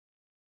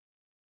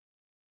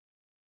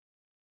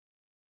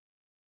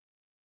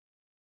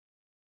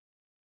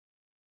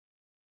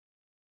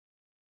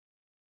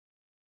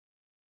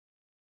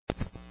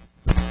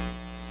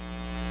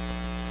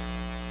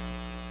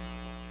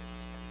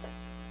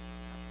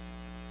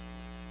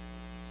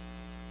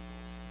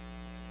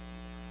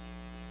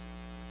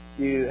If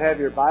you have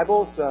your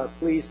Bibles,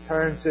 please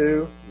turn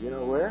to, you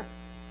know where?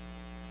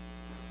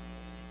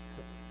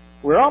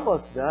 We're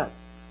almost done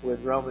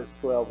with Romans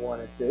 12, 1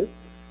 and 2.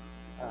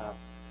 A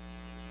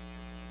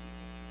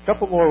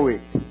couple more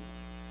weeks.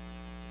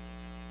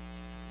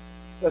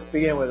 Let's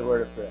begin with a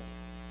word of prayer.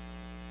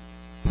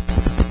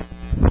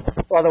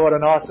 Father, what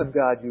an awesome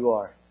God you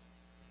are.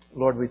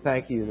 Lord, we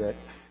thank you that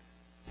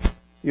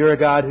you're a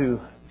God who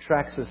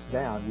tracks us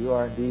down. You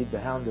are indeed the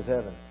hound of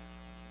heaven.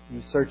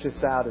 You search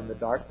us out in the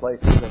dark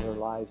places of our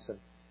lives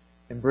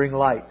and bring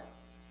light,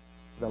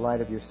 the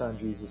light of your Son,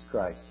 Jesus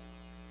Christ.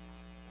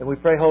 And we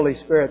pray, Holy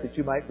Spirit, that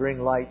you might bring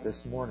light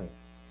this morning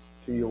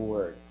to your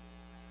Word,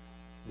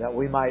 that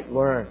we might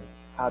learn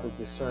how to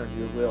discern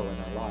your will in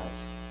our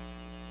lives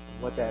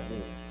and what that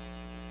means.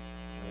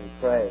 And we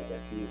pray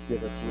that you would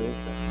give us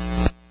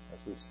wisdom as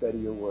we study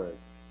your Word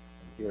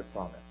and hear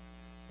from it.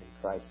 In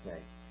Christ's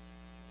name,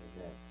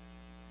 amen.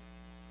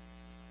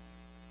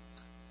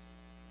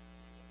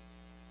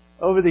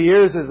 Over the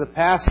years as a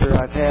pastor,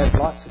 I've had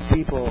lots of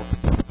people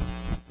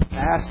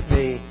ask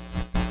me,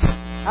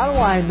 how do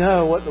I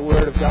know what the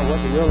Word of God,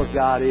 what the will of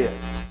God is?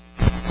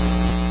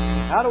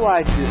 How do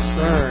I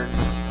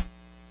discern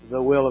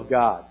the will of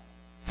God?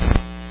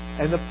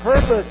 And the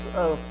purpose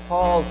of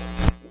Paul's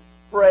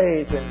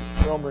phrase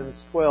in Romans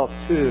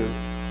 12:2,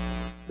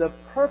 the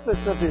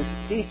purpose of his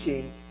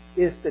teaching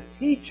is to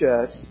teach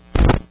us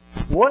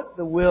what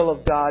the will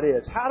of God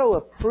is, how to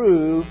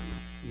approve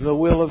the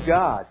will of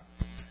God.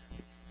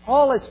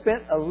 Paul has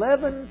spent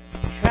 11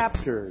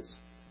 chapters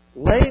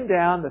laying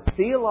down the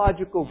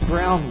theological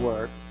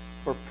groundwork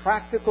for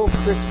practical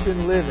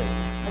Christian living.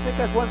 I think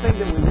that's one thing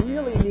that we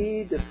really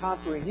need to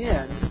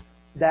comprehend,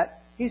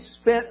 that he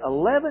spent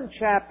 11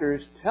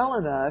 chapters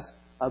telling us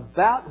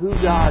about who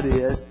God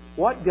is,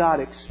 what God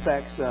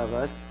expects of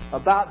us,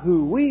 about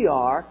who we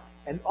are,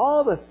 and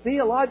all the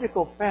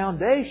theological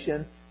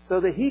foundation so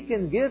that he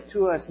can give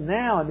to us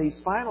now in these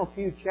final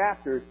few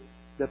chapters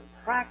the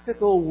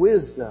practical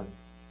wisdom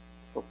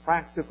for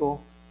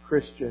practical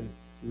Christian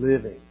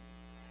living.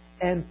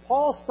 And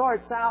Paul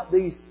starts out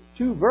these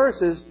two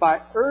verses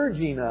by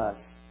urging us,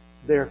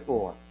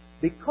 therefore,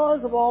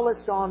 because of all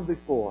that's gone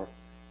before,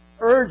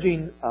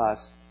 urging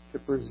us to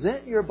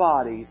present your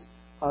bodies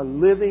a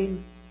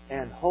living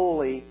and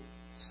holy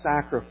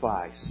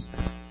sacrifice.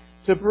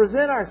 To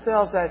present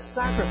ourselves as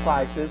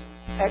sacrifices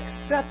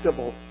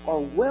acceptable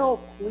or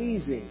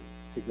well-pleasing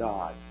to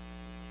God.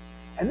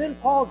 And then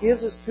Paul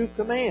gives us two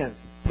commands.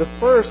 The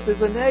first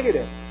is a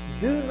negative.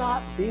 Do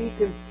not be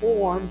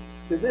conformed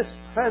to this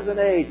present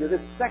age or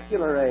this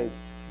secular age,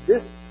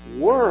 this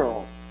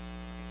world.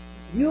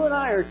 You and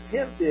I are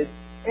tempted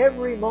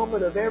every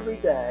moment of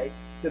every day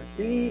to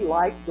be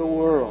like the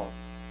world.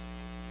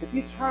 If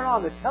you turn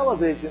on the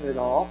television at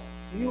all,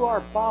 you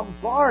are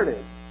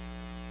bombarded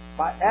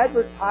by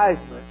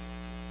advertisements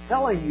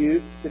telling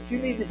you that you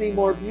need to be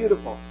more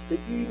beautiful, that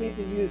you need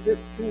to use this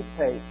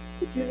toothpaste,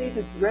 that you need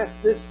to dress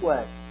this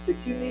way, that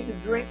you need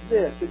to drink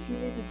this, that you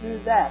need to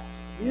do that.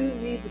 You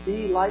need to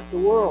be like the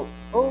world.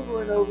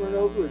 Over and over and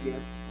over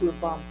again, we're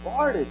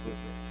bombarded with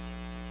this.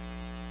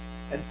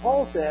 And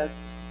Paul says,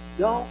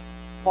 don't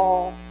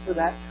fall for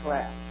that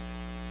trap.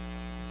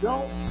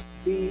 Don't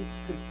be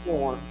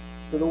conformed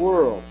to the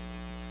world.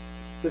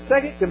 The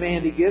second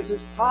command he gives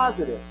is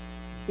positive.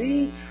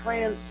 Be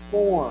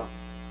transformed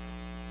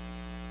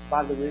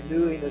by the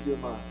renewing of your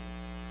mind.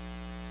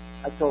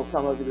 I told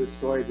some of you this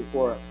story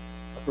before.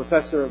 A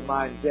professor of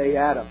mine, Jay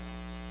Adams,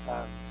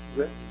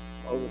 written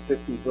over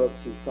 50 books.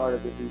 He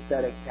started the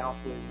Nouthetic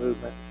counseling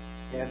movement.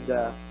 And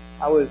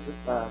I was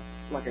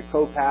like a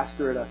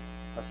co-pastor at a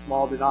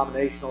small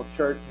denominational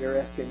church near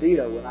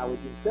Escondido when I was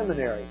in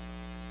seminary.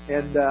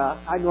 And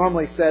I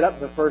normally sat up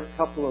in the first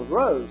couple of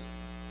rows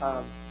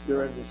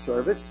during the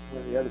service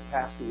when the other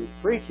pastor was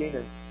preaching.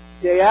 And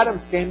Jay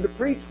Adams came to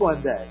preach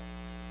one day.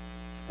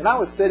 And I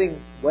was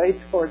sitting way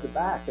toward the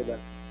back of the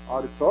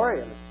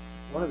auditorium.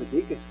 And one of the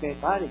deacons came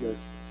by and he goes,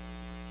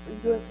 what are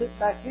you doing sitting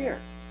back here?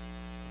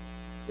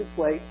 Just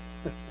wait.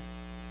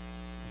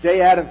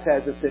 Jay Adams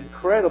has this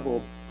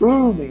incredible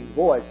booming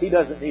voice. He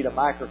doesn't need a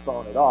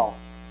microphone at all.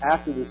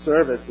 After the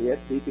service, the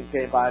deacon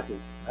came by and said,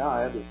 now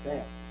I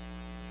understand.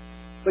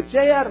 But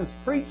Jay Adams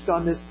preached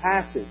on this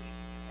passage,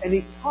 and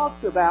he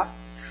talked about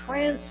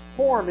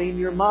transforming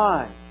your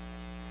mind.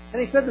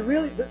 And he said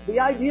the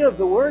idea of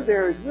the word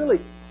there is really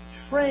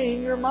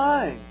train your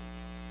mind.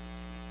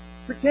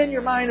 Pretend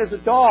your mind is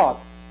a dog,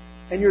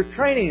 and you're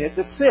training it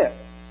to sit,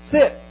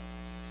 stay.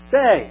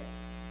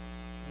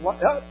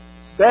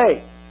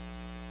 Stay.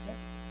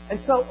 And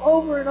so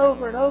over and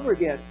over and over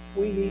again,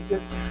 we need to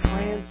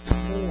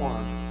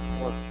transform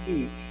or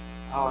teach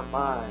our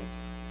mind.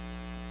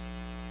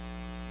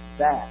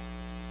 That.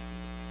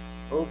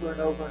 Over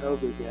and over and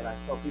over again, I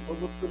tell people,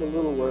 look for the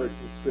little words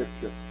in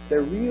Scripture.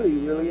 They're really,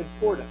 really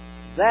important.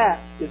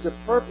 That is a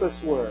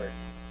purpose word.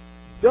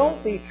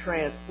 Don't be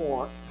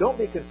transformed. Don't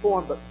be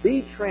conformed, but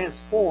be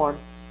transformed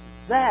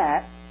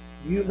that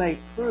you may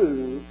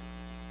prove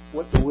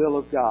what the will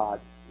of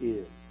God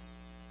is.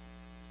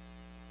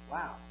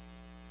 Wow.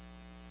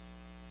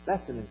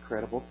 That's an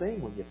incredible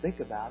thing when you think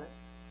about it.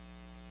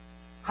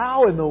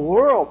 How in the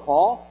world,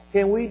 Paul,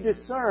 can we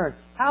discern?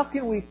 How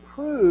can we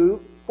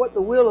prove what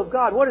the will of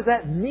God? What does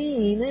that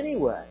mean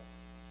anyway?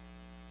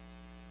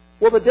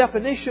 Well, the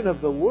definition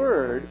of the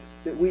word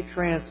that we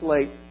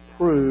translate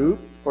prove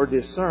or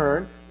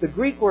discern, the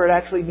Greek word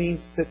actually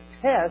means to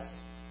test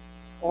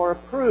or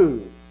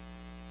approve.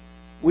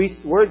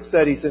 Word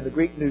studies in the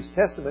Greek New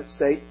Testament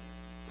state,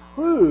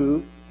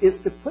 prove is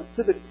to put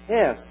to the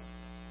test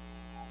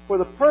for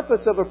the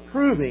purpose of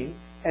approving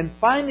and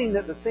finding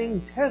that the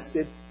thing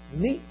tested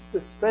meets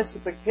the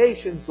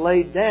specifications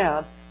laid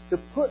down to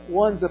put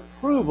one's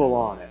approval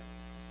on it.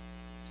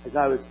 As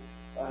I was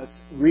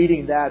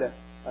reading that,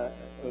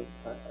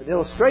 an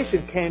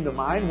illustration came to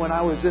mind when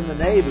I was in the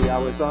Navy. I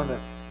was on the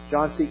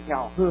John C.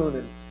 Calhoun,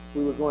 and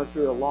we were going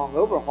through a long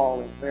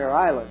overhaul in Mare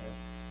Island,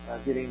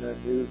 getting a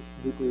new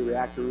nuclear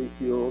reactor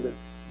refueled and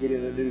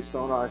getting a new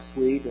sonar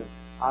suite. And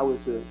I was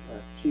the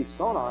chief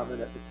sonarman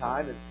at the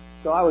time, and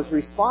so I was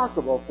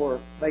responsible for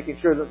making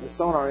sure that the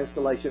sonar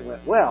installation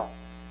went well.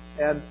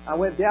 And I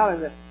went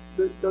down,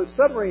 and those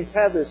submarines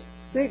have this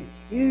big,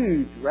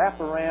 huge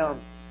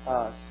wraparound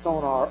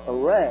sonar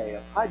array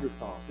of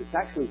hydrophones. It's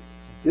actually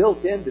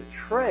built into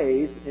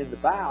trays in the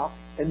bow,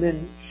 and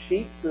then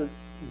sheets of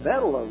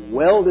metal are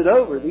welded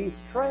over these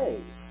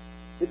trays.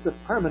 It's a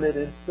permanent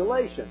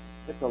installation.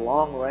 It's a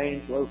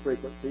long-range,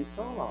 low-frequency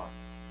sonar.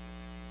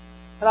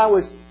 And I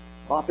was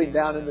bopping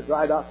down in the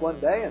dry dock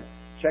one day and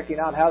checking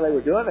out how they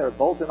were doing. They were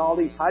bolting all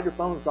these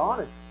hydrophones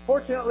on, and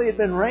fortunately it had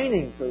been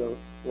raining for the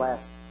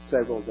last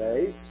several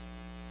days.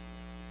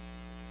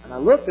 And I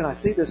looked and I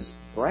see this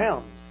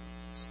brown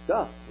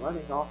stuff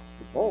running off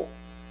the bolts.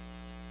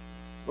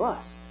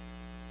 Rust.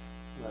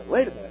 I'm like,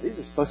 wait a minute, these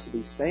are supposed to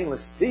be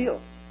stainless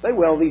steel. They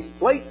weld these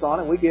plates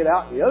on and we get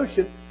out in the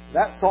ocean, and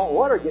that salt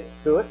water gets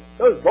to it,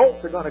 those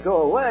bolts are going to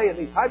go away, and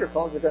these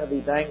hydrophones are going to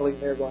be dangling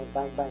there going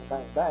bang, bang,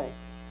 bang, bang.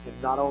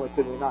 And not only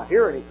could we not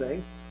hear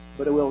anything,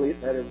 but it will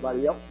let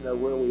everybody else know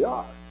where we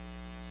are.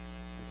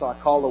 And so I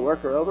called the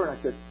worker over and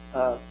I said,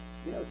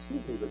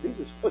 excuse me, but these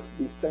are supposed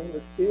to be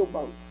stainless steel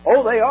bolts.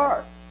 Oh, they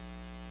are.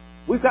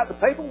 We've got the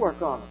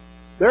paperwork on them.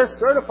 They're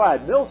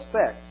certified,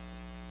 mil-spec.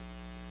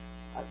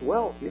 I said,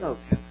 well,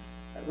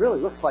 that really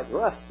looks like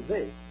rust to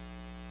me.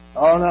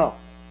 Oh, no.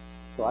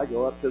 So I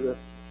go up to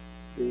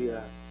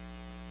the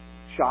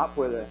shop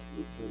where the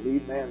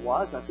lead man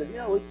was. I said,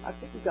 I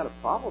think we've got a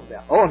problem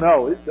now. Oh,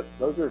 no,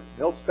 those are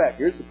mil-spec.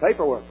 Here's the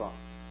paperwork on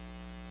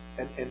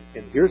them.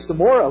 And here's some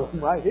more of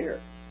them right here.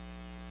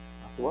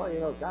 I said,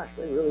 well, gosh,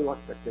 they really look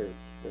like they're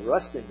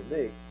rusting to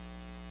me.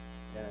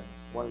 And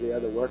one of the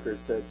other workers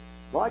said,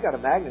 well, I got a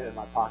magnet in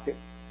my pocket.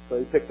 So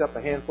he picked up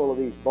a handful of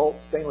these bolts.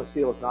 Stainless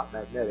steel is not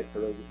magnetic, for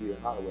those of you who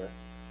are not aware.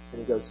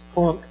 And he goes,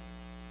 plunk,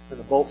 and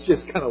the bolts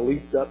just kind of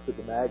leaped up to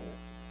the magnet.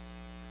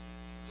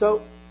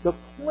 So the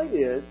point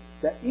is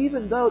that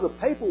even though the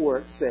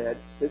paperwork said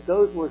that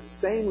those were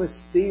stainless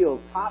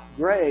steel, top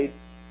grade,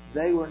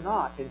 they were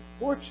not. And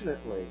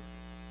fortunately,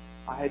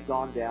 I had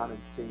gone down and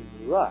seen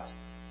the rust.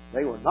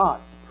 They were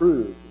not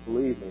approved,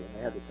 believe me, and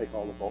they had to take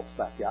all the bolts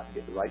back out and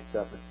get the right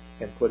stuff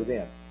and put it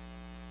in.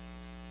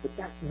 But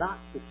that's not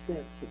the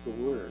sense of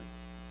the word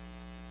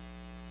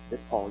that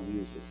Paul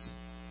uses.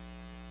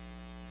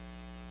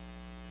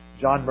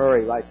 John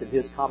Murray writes in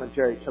his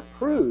commentary, to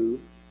prove,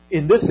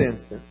 in this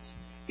instance,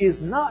 is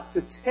not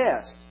to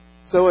test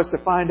so as to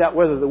find out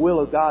whether the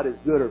will of God is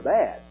good or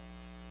bad.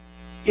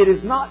 It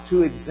is not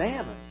to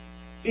examine.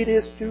 It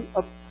is to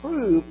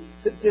approve,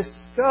 to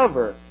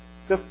discover,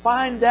 to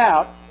find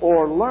out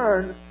or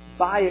learn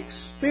by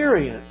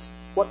experience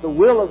what the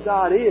will of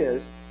God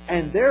is,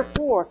 and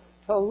therefore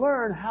to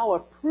learn how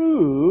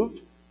approved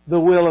the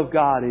will of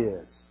God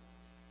is.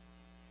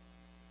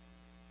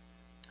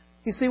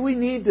 You see, we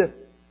need to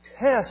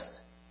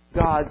test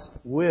God's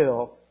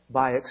will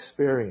by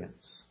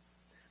experience.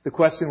 The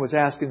question was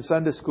asked in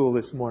Sunday school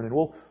this morning,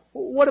 well,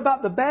 what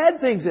about the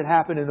bad things that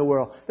happen in the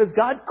world? Does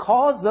God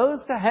cause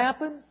those to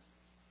happen?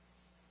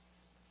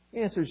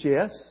 The answer is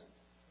yes.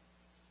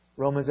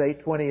 Romans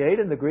 8:28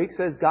 in the Greek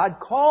says God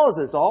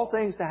causes all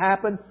things to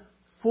happen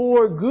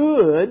for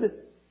good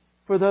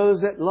for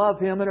those that love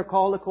Him and are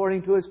called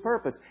according to His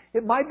purpose.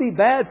 It might be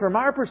bad from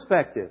our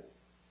perspective,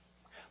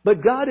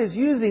 but God is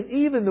using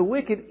even the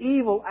wicked,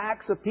 evil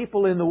acts of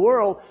people in the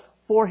world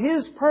for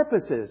His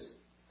purposes.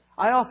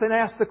 I often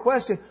ask the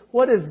question,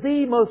 what is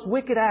the most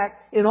wicked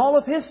act in all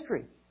of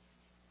history?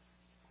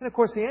 And of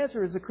course the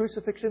answer is the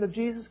crucifixion of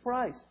Jesus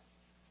Christ.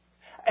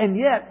 And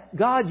yet,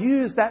 God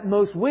used that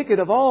most wicked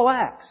of all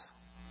acts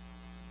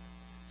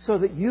so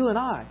that you and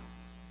I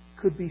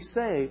could be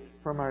saved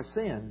from our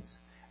sins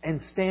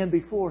and stand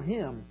before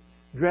Him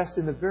dressed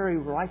in the very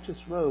righteous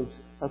robes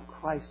of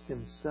Christ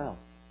Himself.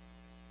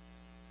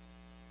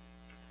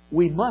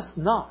 We must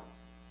not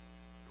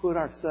put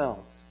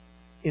ourselves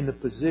in the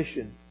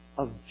position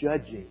of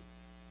judging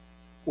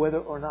whether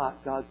or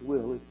not God's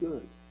will is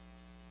good.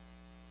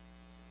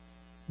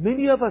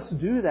 Many of us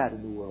do that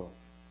in the world.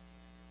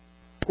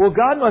 Well,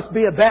 God must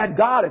be a bad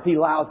God if He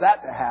allows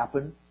that to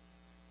happen.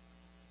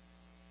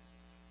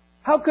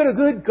 How could a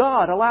good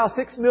God allow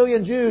 6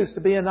 million Jews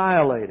to be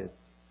annihilated?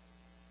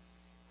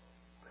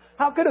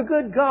 How could a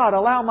good God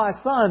allow my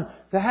son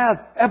to have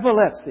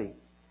epilepsy?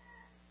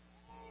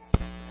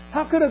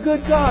 How could a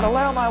good God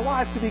allow my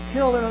wife to be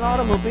killed in an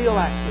automobile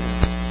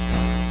accident?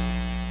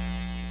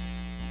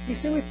 You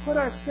see, we put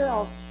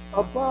ourselves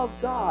above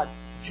God,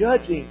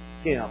 judging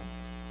Him.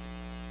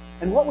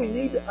 And what we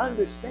need to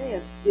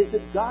understand is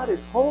that God is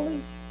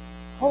holy,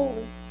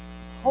 holy,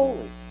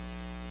 holy.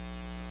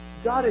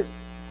 God is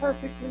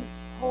perfectly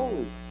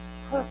holy,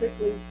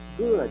 perfectly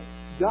good.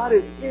 God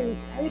is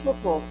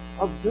incapable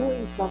of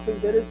doing something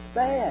that is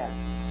bad.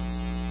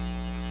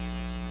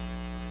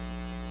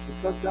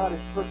 Because God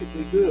is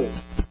perfectly good,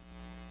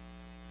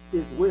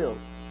 His will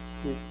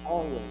is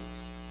always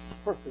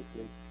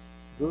perfectly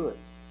good.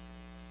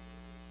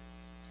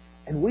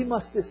 And we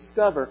must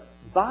discover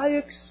by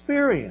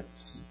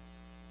experience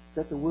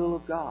that the will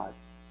of God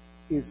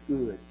is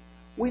good.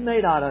 We may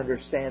not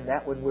understand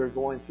that when we're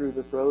going through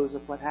the throes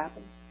of what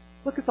happened.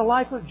 Look at the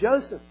life of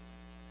Joseph.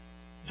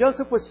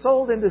 Joseph was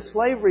sold into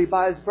slavery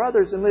by his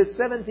brothers and lived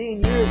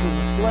 17 years as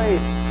a slave,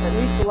 at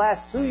least the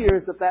last 2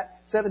 years of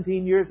that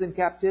 17 years in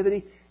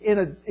captivity, in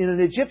an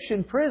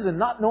Egyptian prison,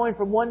 not knowing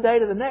from one day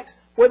to the next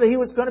whether he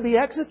was going to be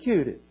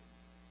executed.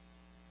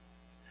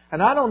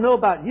 And I don't know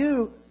about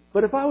you,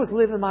 but if I was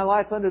living my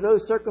life under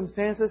those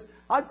circumstances,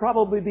 I'd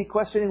probably be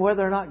questioning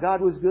whether or not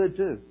God was good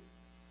too.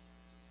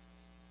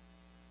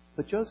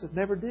 But Joseph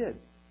never did.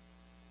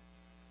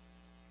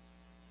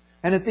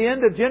 And at the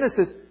end of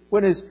Genesis,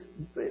 when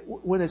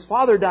his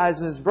father dies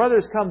and his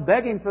brothers come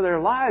begging for their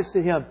lives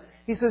to him,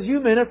 he says, "You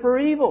meant it for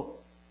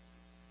evil,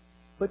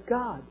 but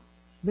God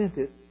meant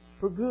it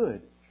for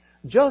good."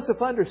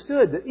 Joseph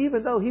understood that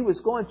even though he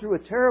was going through a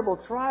terrible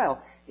trial,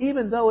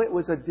 even though it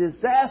was a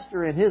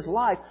disaster in his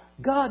life,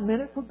 God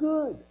meant it for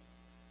good.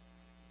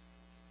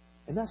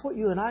 And that's what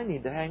you and I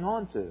need to hang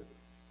on to.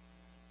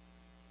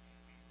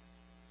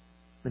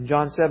 In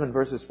John 7,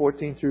 verses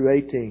 14 through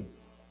 18,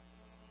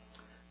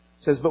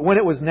 it says, "But when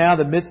it was now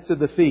the midst of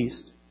the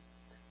feast,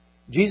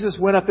 Jesus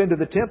went up into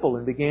the temple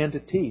and began to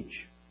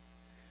teach.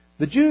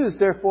 The Jews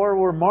therefore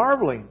were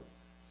marveling,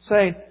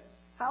 saying,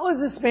 'How has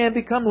this man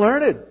become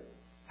learned,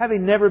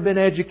 having never been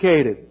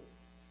educated?'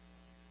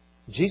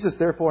 Jesus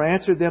therefore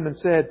answered them and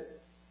said,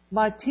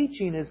 'My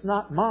teaching is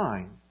not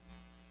mine,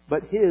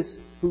 but His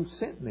who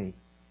sent me.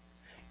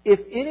 If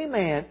any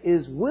man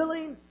is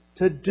willing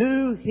to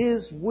do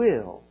His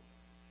will,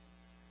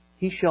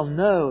 he shall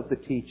know the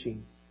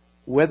teaching,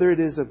 whether it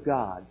is of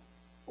God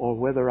or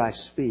whether I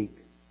speak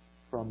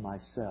from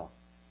myself.'"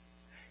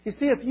 You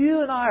see, if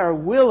you and I are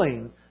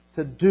willing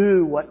to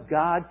do what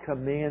God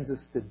commands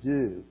us to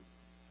do,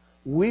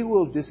 we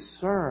will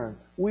discern,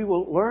 we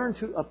will learn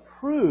to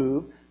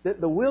approve that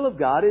the will of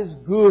God is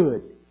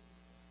good.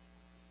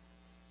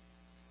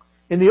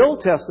 In the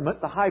Old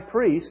Testament, the high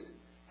priest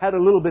had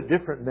a little bit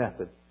different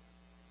method.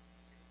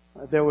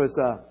 There was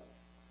a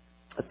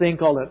thing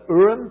called an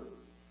Urim,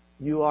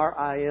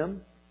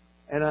 U-R-I-M,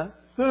 and a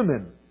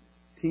Thummim,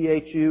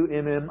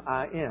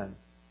 T-H-U-M-M-I-N.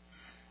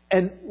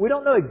 And we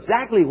don't know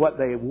exactly what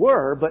they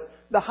were, but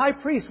the high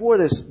priest wore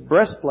this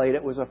breastplate.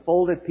 It was a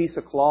folded piece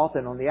of cloth,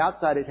 and on the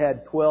outside it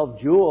had 12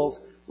 jewels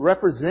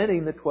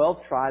representing the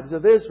 12 tribes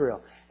of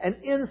Israel. And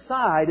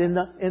inside, in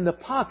the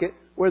pocket,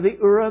 were the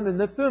Urim and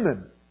the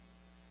Thummim.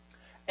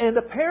 And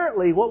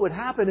apparently what would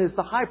happen is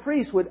the high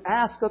priest would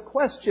ask a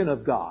question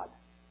of God.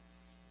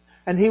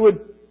 And he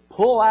would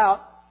pull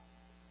out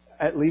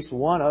at least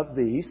one of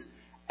these,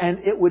 and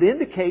it would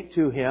indicate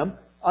to him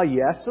a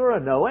yes or a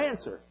no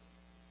answer.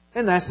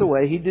 And that's the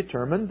way he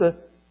determined the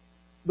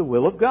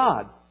will of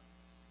God.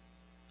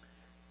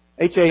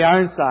 H.A.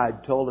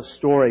 Ironside told a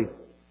story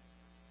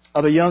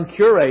of a young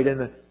curate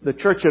in the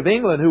Church of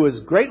England who was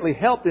greatly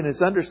helped in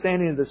his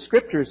understanding of the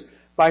Scriptures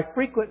by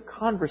frequent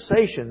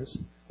conversations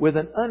with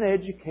an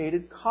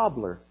uneducated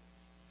cobbler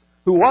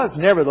who was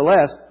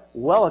nevertheless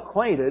well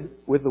acquainted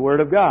with the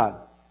Word of God.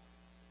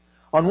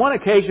 On one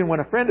occasion when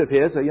a friend of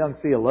his, a young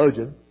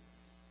theologian,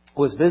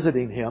 was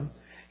visiting him,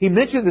 he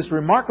mentioned this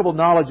remarkable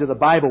knowledge of the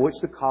Bible which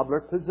the cobbler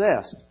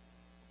possessed.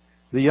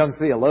 The young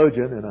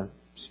theologian, in a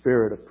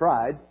spirit of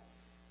pride,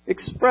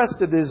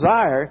 expressed a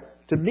desire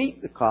to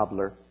meet the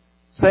cobbler,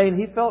 saying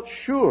he felt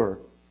sure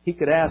he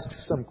could ask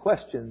some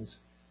questions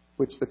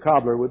which the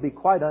cobbler would be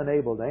quite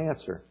unable to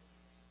answer.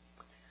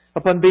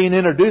 Upon being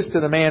introduced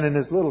to the man in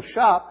his little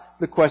shop,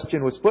 the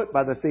question was put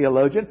by the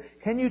theologian,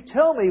 "Can you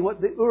tell me what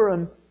the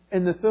Urim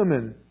and the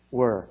Thummim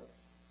were?"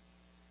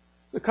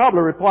 The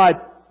cobbler replied,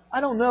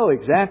 "I don't know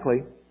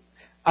exactly.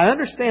 I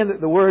understand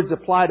that the words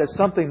apply to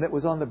something that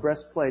was on the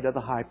breastplate of the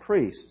high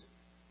priest.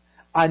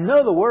 I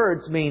know the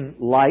words mean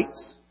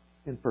lights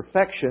and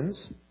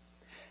perfections,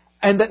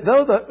 and that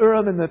though the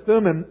Urim and the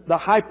Thummim,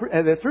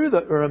 through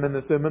the Urim and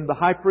the Thummim, the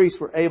high priests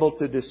were able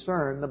to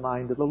discern the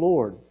mind of the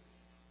Lord.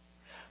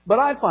 But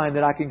I find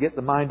that I can get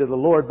the mind of the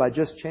Lord by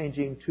just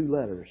changing 2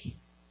 letters.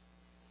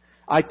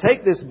 I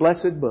take this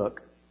blessed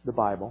book, the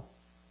Bible,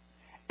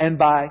 and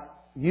by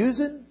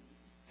using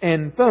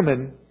and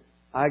thumbing,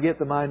 I get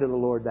the mind of the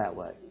Lord that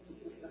way."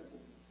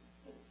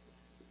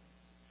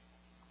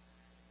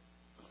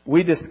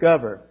 we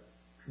discover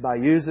by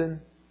using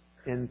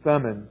and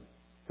thumbing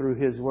through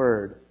His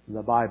Word,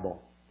 the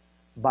Bible,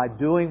 by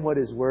doing what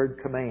His Word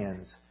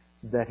commands,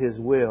 that His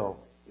will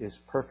is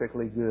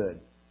perfectly good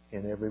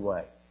in every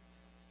way.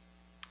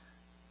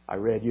 I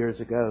read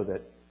years ago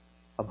that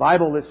a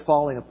Bible that's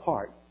falling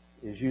apart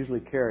is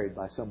usually carried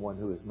by someone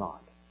who is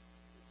not.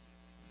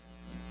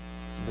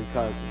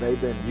 Because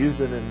they've been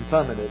using and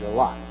thumbing it a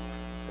lot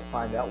to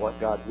find out what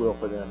God's will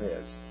for them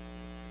is.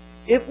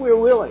 If we're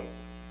willing,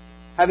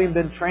 having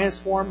been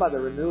transformed by the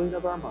renewing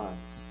of our minds,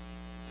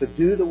 to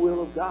do the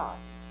will of God,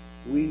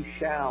 we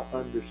shall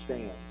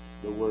understand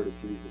the Word of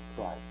Jesus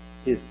Christ,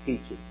 His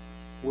teaching.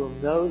 We'll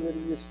know that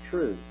it is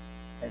true,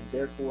 and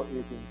therefore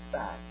is in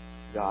fact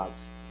God's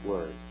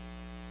Word.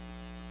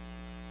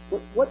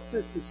 But what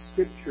does the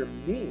Scripture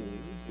mean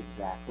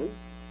exactly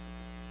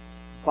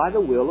by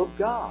the will of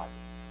God?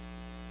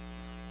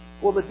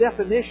 Well, the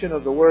definition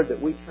of the word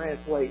that we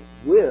translate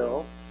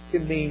will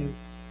can mean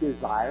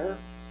desire,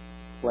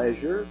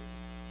 pleasure,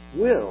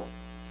 will.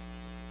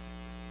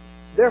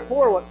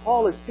 Therefore, what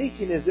Paul is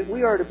teaching is that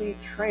we are to be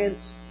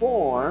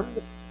transformed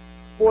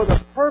for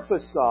the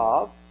purpose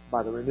of,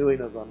 by the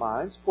renewing of our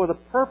minds, for the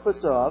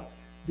purpose of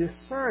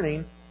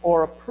discerning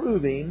or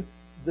approving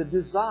the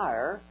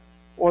desire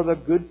or the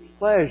good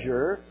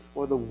pleasure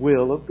or the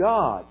will of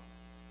God.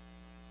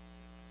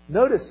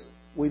 Notice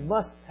we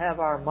must have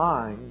our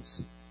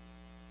minds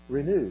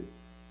renewed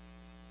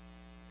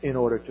in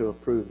order to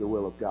approve the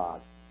will of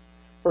God.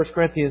 1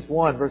 Corinthians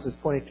 1 verses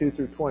 22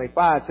 through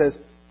 25 says,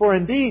 "For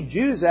indeed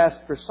Jews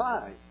ask for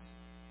signs,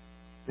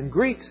 and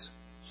Greeks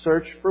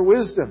search for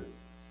wisdom.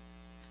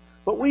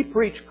 But we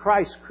preach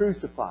Christ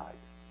crucified,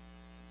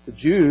 to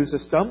Jews a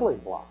stumbling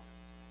block,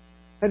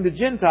 and to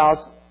Gentiles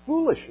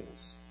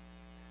foolishness.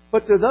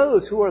 But to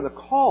those who are the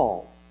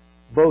called,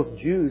 both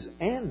Jews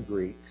and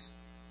Greeks,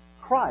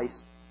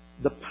 Christ,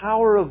 the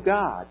power of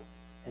God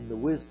and the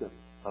wisdom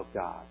of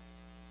God.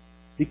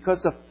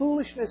 Because the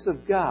foolishness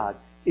of God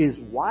is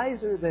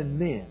wiser than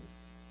men,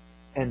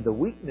 and the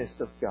weakness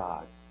of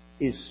God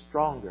is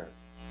stronger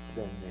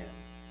than men."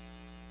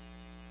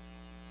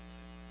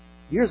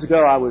 Years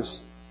ago, I was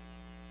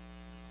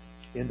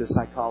into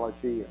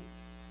psychology and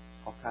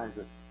all kinds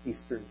of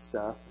Eastern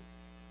stuff,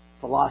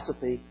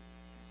 philosophy.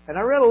 And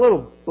I read a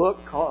little book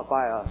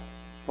by a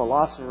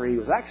philosopher. He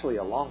was actually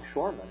a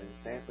longshoreman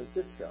in San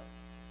Francisco,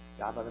 a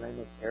guy by the name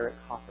of Eric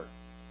Hoffer.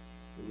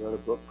 He wrote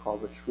a book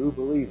called The True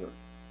Believer.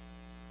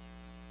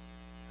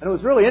 And it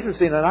was really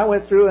interesting. And I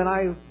went through and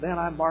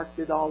I marked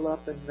it all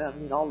up.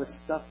 And all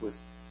this stuff was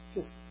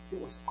just, it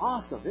was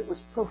awesome. It was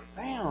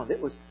profound.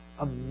 It was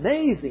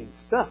amazing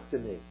stuff to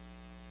me.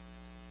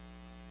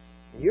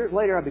 And years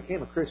later, I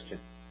became a Christian.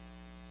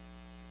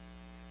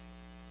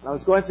 And I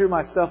was going through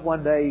my stuff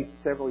one day,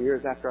 several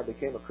years after I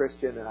became a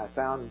Christian, and I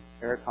found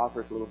Eric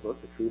Hoffer's little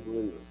book, The True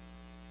Believer.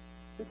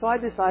 And so I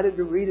decided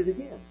to read it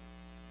again.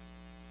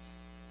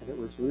 And it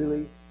was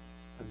really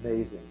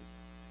amazing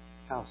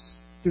how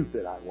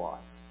stupid I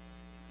was.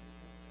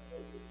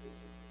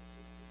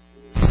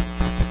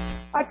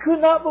 I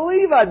could not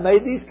believe I'd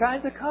made these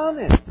kinds of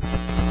comments.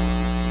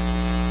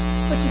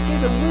 But you see,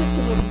 the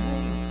wisdom of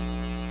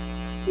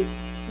man is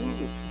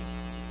foolishness to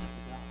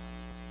God.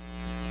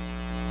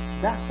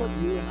 That's what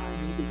you and I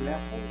need to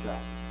grab hold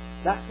of.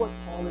 That's what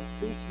Paul is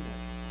teaching us.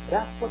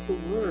 That's what the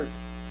Word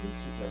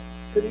teaches us.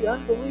 To the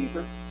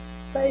unbeliever,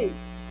 faith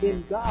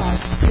in God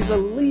is a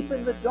leap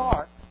in the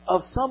dark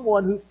of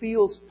someone who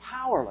feels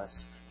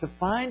powerless to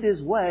find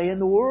his way in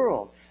the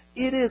world.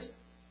 It is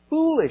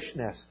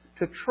foolishness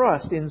to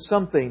trust in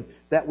something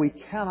that we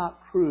cannot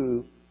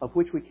prove, of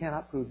which we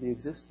cannot prove the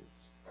existence.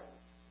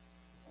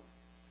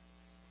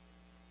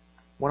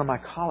 One of my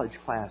college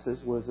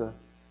classes was a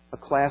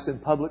class in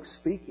public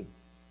speaking.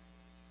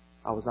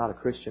 I was not a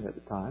Christian at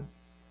the time.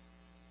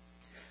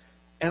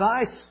 And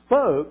I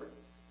spoke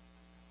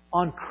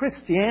on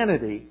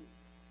Christianity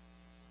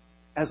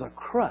as a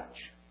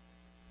crutch.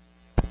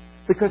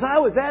 Because I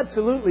was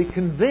absolutely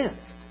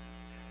convinced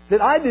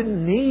that I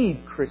didn't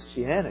need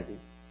Christianity.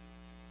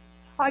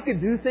 I could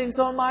do things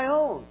on my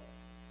own.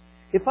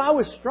 If I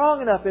was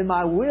strong enough in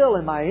my will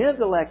and my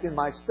intellect and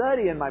my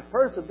study and my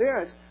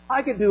perseverance,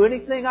 I could do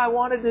anything I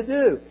wanted to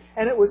do.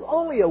 And it was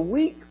only a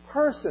weak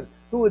person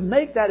who would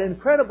make that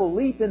incredible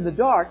leap in the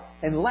dark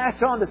and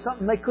latch on to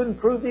something they couldn't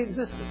prove the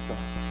existence of.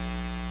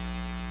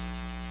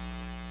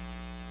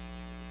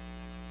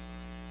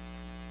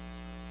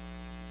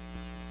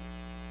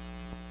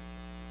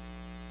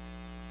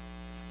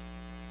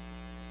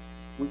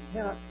 We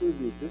cannot prove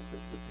the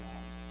existence of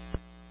God,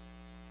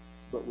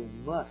 but we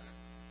must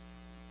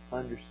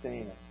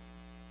understand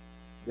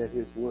that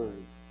His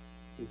Word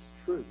is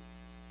true,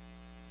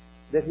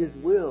 that His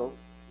will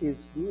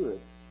is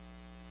good,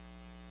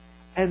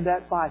 and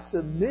that by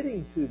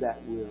submitting to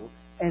that will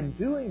and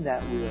doing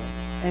that will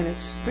and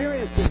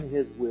experiencing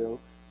His will,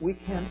 we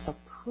can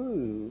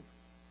approve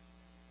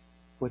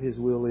what His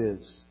will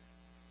is.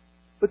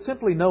 But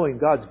simply knowing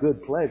God's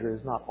good pleasure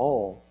is not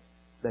all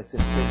that's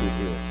intended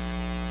here.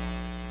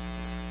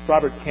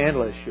 Robert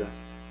Candlish,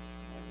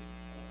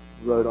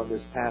 wrote on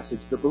this passage,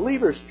 the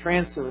believer's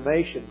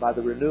transformation by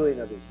the renewing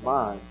of his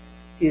mind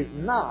is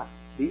not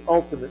the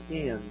ultimate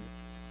end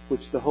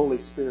which the Holy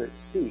Spirit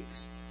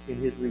seeks in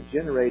His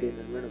regenerating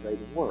and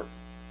renovating work.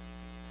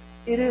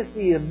 It is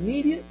the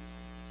immediate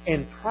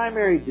and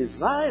primary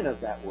design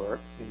of that work,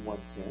 in one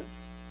sense.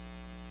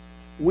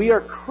 We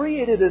are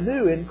created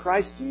anew in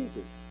Christ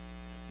Jesus.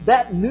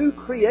 That new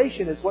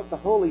creation is what the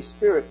Holy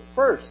Spirit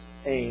first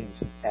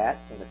aims at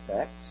and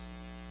affects.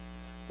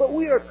 But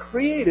we are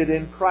created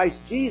in Christ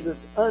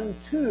Jesus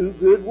unto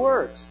good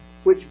works,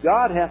 which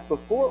God hath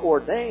before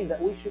ordained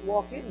that we should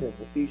walk in them.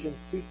 Ephesians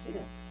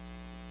 2:10.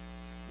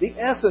 The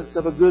essence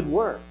of a good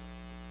work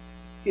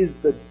is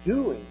the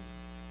doing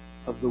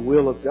of the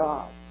will of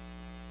God.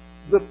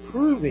 The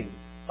proving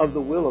of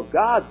the will of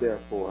God,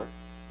 therefore,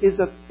 is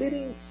a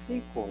fitting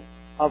sequel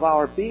of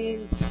our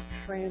being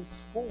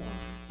transformed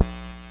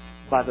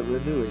by the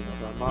renewing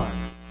of our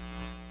mind.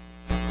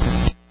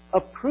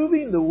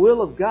 Approving the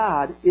will of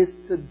God is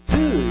to do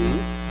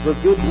the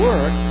good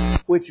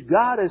works which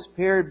God has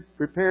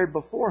prepared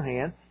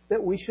beforehand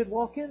that we should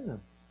walk in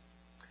them.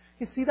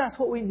 You see, that's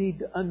what we need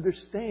to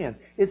understand,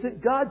 is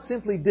that God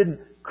simply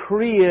didn't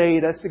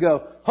create us to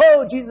go,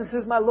 "Oh, Jesus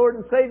is my Lord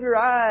and Savior,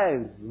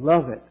 I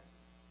love it."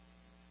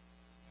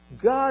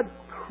 God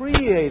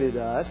created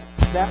us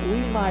that we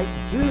might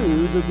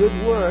do the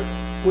good work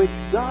which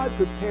God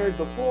prepared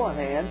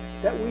beforehand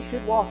that we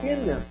should walk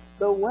in them.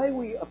 The way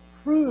we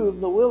approve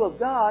the will of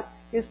God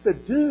is to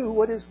do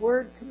what His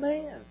Word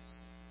commands.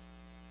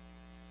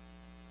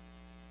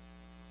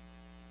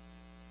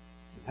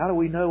 How do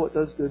we know what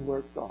those good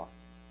works are?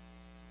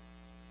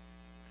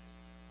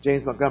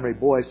 James Montgomery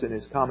Boyce, in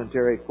his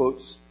commentary,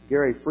 quotes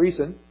Gary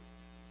Friesen,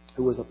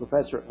 who was a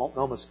professor at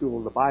Multnomah School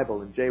of the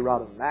Bible, and J.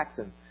 Rodham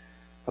Maxson,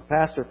 a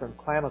pastor from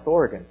Klamath,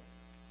 Oregon.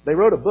 They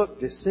wrote a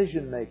book,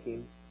 Decision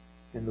Making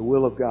in the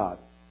Will of God.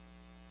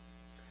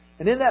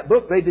 And in that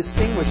book, they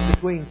distinguish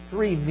between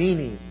three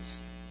meanings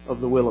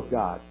of the will of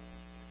God.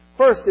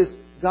 First is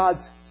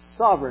God's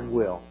sovereign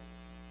will,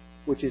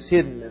 which is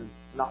hidden and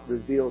not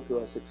revealed to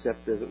us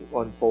except as it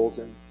unfolds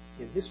in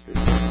history.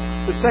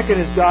 The second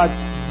is God's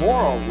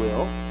moral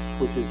will,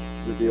 which is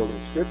revealed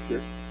in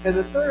Scripture. And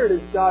the third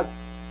is God's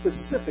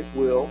specific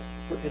will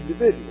for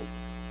individuals.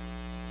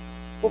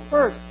 Well,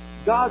 first,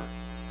 God's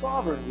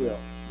sovereign will.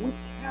 We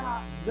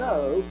cannot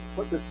know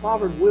what the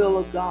sovereign will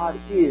of God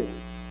is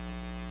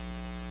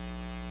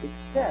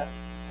except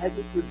as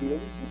it's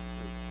revealed in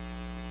history.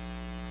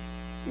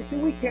 You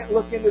see, we can't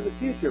look into the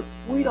future.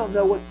 We don't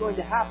know what's going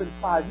to happen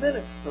 5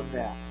 minutes from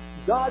now.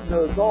 God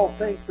knows all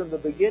things from the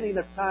beginning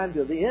of time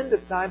to the end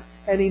of time,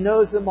 and He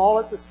knows them all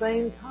at the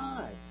same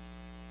time.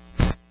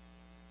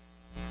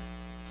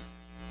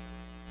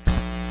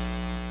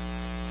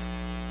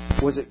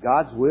 Was it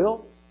God's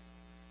will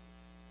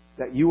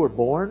that you were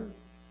born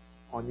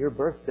on your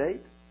birth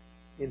date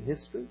in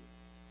history?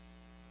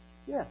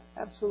 Yeah,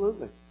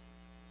 absolutely.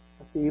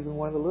 I see even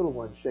one of the little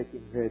ones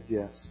shaking her head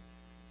yes.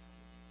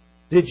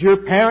 Did your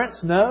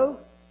parents know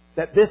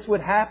that this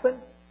would happen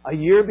a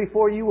year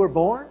before you were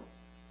born?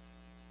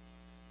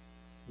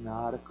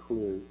 Not a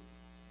clue.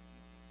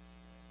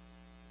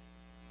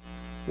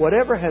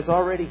 Whatever has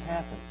already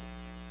happened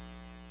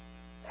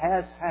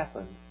has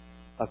happened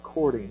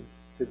according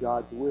to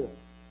God's will.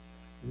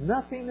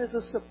 Nothing is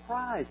a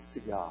surprise to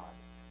God.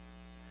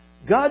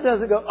 God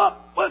doesn't go, "Oh,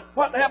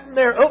 what happened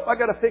there? Oh, I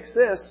got to fix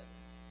this."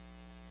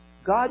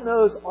 God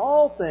knows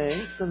all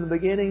things from the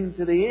beginning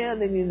to the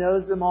end, and He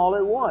knows them all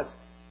at once.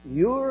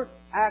 Your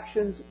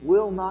actions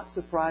will not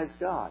surprise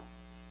God.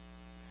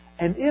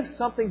 And if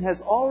something has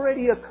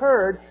already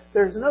occurred,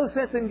 there's no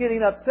sense in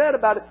getting upset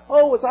about it.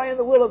 "Oh, was I in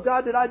the will of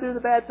God? Did I do the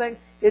bad thing?"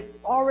 It's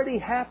already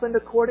happened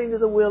according to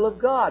the will of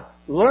God.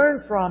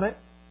 Learn from it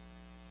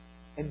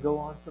and go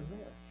on from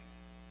there.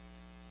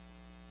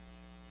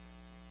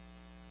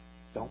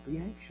 Don't be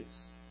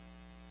anxious.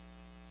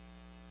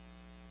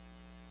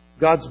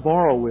 God's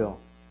moral will.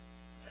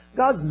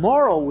 God's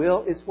moral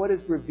will is what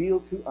is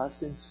revealed to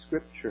us in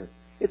Scripture.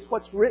 It's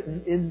what's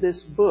written in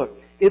this book.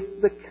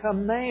 It's the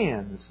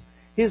commands.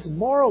 His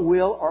moral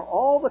will are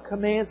all the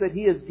commands that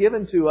He has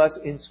given to us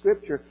in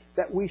Scripture,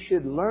 that we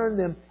should learn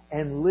them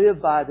and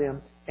live by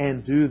them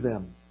and do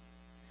them.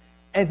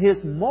 And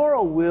His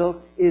moral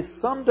will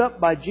is summed up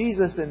by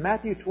Jesus in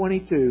Matthew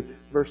 22,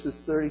 verses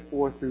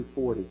 34 through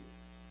 40.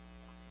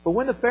 But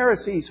when the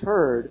Pharisees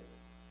heard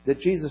that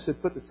Jesus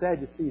had put the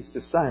Sadducees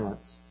to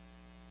silence,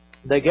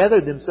 they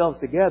gathered themselves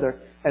together,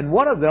 and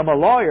one of them, a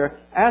lawyer,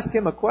 asked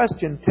Him a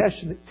question,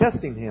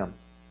 testing Him.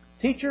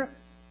 "Teacher,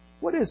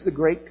 what is the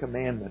great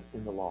commandment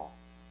in the law?"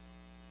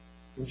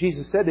 And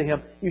Jesus said to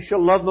him, "You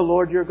shall love the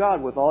Lord your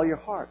God with all your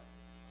heart,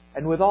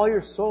 and with all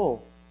your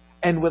soul,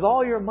 and with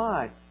all your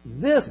mind.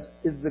 This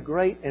is the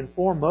great and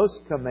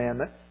foremost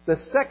commandment. The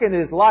second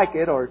is like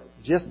it," or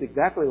just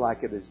exactly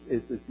like it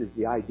is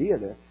the idea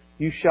there.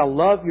 "You shall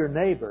love your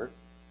neighbor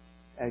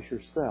as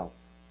yourself.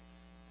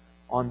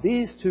 On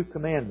these two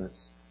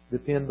commandments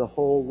depend the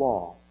whole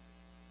law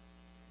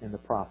and the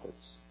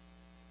prophets."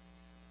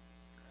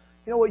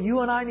 You know what you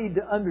and I need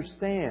to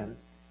understand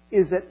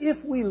is that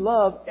if we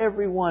love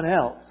everyone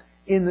else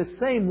in the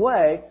same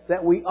way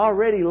that we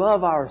already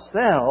love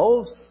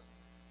ourselves,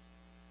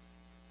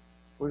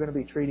 we're going to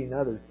be treating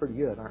others pretty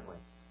good, aren't we?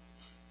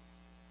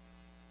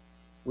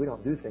 We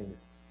don't do things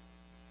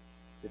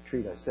that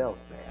treat ourselves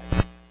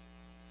bad.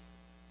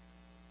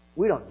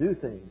 We don't do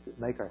things that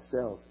make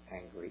ourselves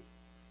angry.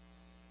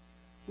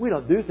 We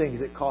don't do things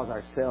that cause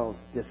ourselves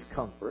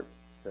discomfort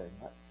very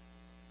much.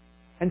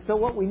 And so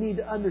what we need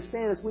to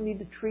understand is we need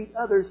to treat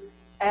others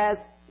as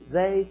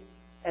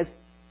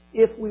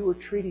if we were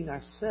treating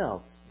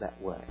ourselves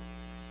that way.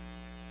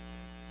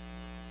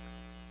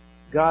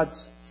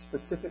 God's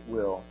specific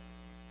will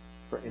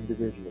for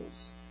individuals.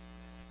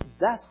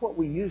 That's what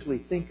we usually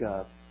think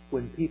of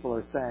when people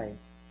are saying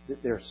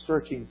that they're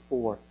searching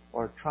for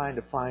or trying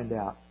to find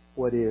out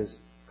what is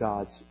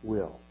God's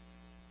will.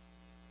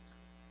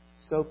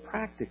 So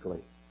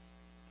practically,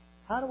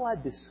 how do I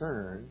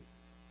discern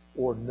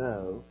or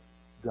know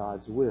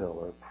God's will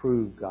or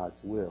prove God's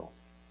will?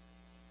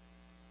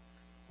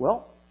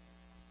 Well,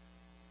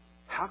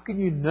 how can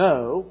you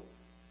know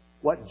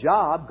what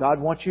job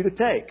God wants you to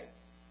take?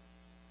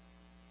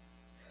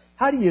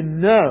 How do you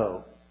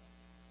know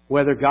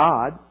whether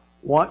God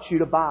wants you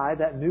to buy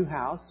that new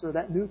house or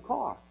that new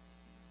car?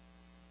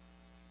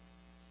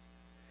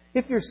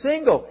 If you're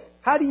single,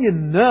 how do you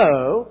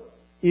know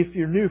if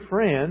your new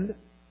friend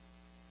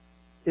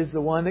is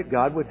the one that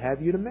God would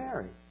have you to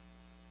marry?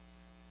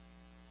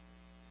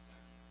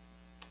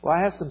 Well,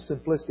 I have some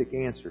simplistic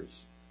answers.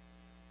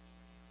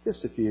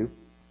 Just a few.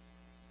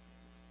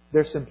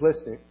 They're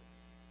simplistic,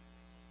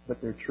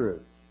 but they're true.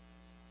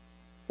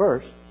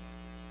 First,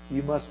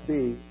 you must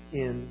be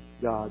in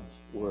God's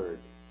Word.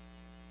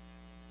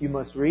 You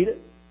must read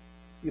it.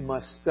 You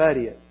must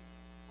study it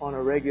on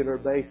a regular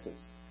basis.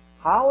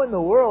 How in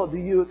the world do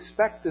you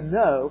expect to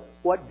know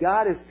what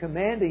God is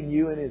commanding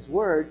you in His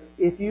Word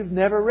if you've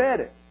never read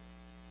it?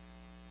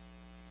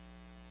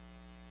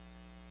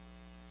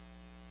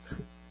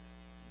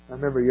 I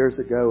remember years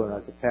ago when I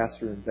was a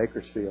pastor in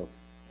Bakersfield,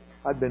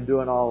 I'd been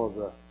doing all of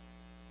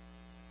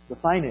the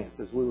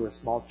finances. We were a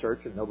small church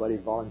and nobody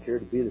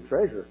volunteered to be the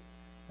treasurer.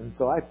 And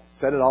so I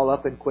set it all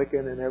up in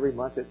Quicken, and every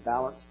month it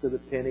balanced to the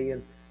penny,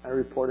 and I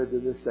reported to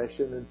this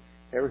session, and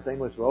everything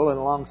was rolling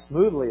along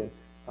smoothly.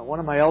 And one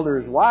of my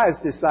elders' wives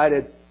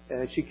decided,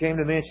 she came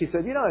to me and she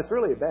said, "You know, it's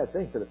really a bad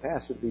thing for the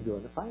pastor to be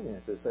doing the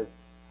finances." I said,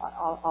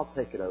 I'll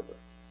take it over.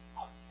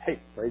 Hey,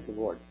 praise the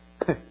Lord.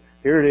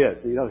 Here it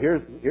is. You know,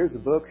 here's the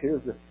books,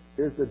 here's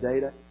the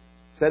data.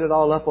 Set it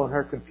all up on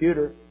her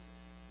computer.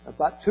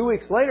 About 2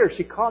 weeks later,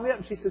 she called me up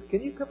and she said,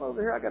 "Can you come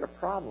over here? I got a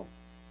problem."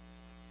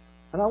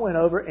 And I went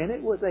over, and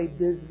it was a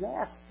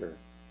disaster.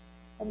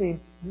 I mean,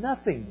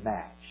 nothing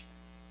matched.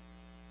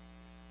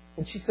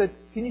 And she said,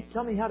 "Can you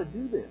tell me how to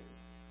do this?"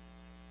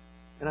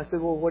 And I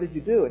said, "Well, what did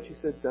you do?" And she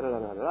said, "Da da da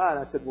da da." And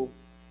I said, "Well,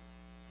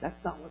 that's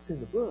not what's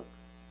in the book."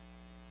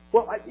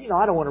 "Well, I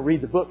don't want to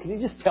read the book. Can you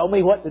just tell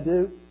me what to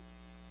do?"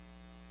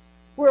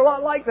 We're a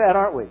lot like that,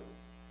 aren't we?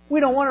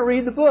 We don't want to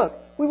read the book.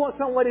 We want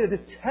somebody to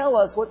tell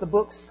us what the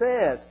book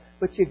says.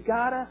 But you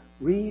gotta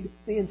read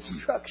the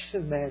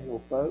instruction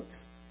manual,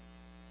 folks.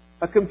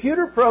 A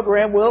computer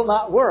program will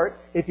not work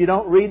if you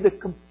don't read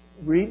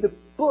the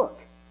book.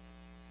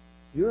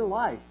 Your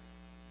life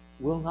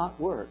will not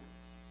work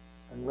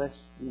unless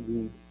you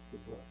read the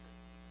book.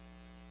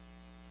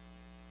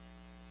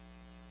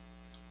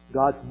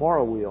 God's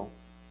moral will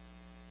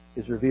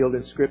is revealed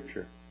in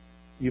Scripture.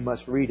 You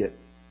must read it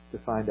to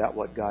find out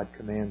what God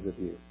commands of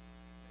you.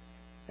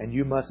 And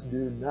you must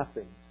do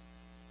nothing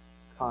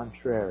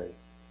contrary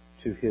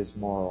to His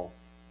moral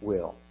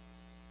will.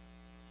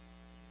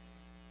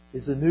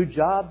 Is a new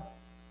job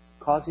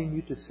causing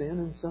you to sin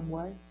in some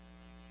way?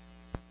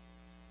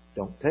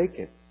 Don't take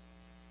it.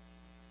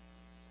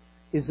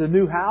 Is the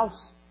new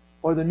house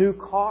or the new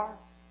car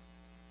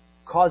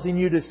causing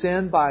you to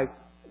sin by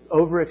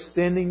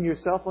overextending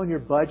yourself on your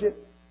budget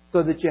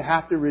so that you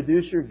have to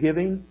reduce your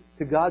giving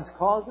to God's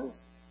causes?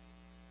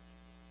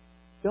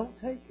 Don't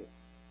take it.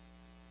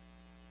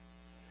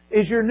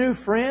 Is your new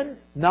friend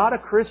not a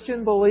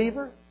Christian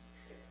believer?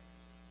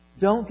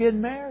 Don't get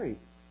married.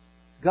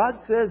 God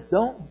says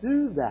don't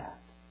do that.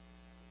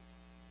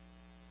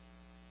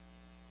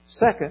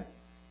 Second,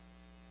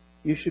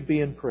 you should be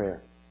in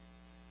prayer.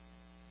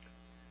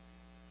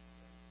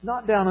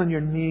 Not down on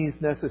your knees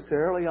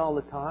necessarily all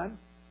the time.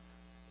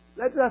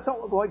 That's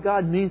not what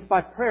God means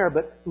by prayer,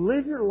 but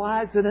live your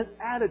lives in an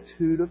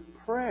attitude of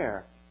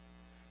prayer.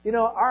 You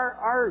know,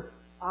 our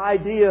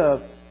idea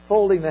of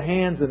folding the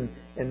hands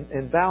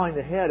and bowing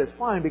the head is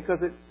fine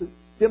because it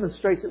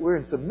demonstrates that we're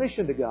in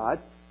submission to God.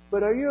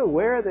 But are you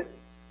aware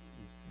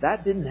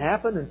that didn't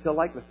happen until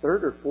like the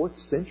 3rd or 4th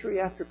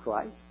century after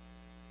Christ?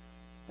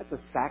 That's a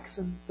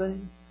Saxon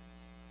thing.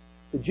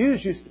 The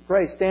Jews used to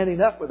pray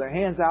standing up with their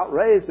hands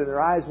outraised and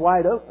their eyes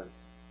wide open.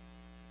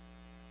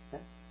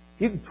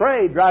 You can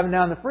pray driving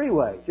down the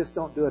freeway. Just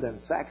don't do it in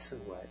a Saxon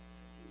way.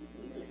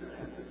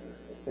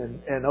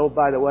 And oh,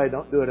 by the way,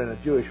 don't do it in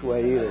a Jewish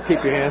way either.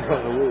 Keep your hands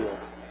on the wheel.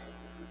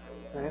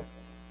 Okay?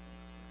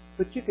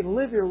 But you can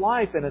live your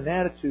life in an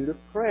attitude of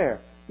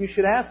prayer. You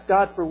should ask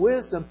God for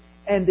wisdom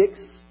and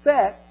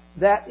expect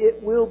that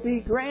it will be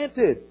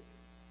granted.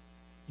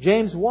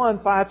 James 1,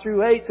 5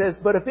 through 8 says,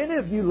 "But if any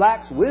of you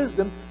lacks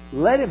wisdom,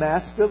 let him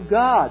ask of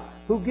God,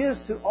 who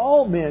gives to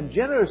all men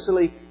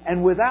generously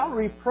and without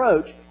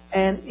reproach,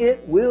 and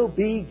it will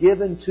be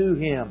given to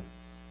him.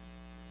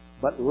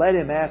 But let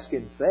him ask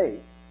in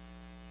faith,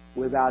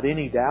 without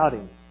any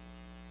doubting.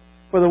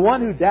 For the one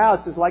who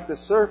doubts is like the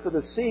surf of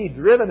the sea,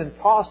 driven and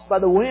tossed by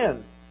the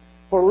wind.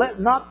 For let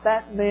not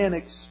that man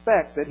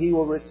expect that he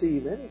will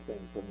receive anything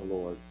from the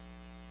Lord,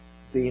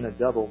 being a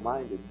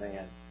double-minded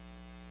man,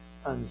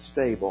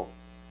 unstable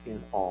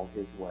in all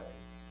his ways."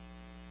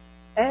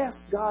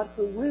 Ask God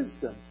for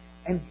wisdom,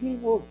 and He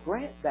will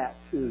grant that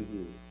to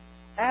you.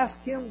 Ask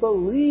Him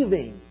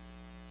believing,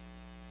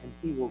 and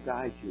He will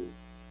guide you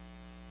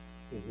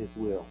in His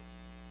will.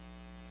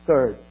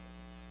 Third,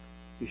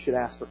 you should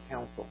ask for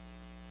counsel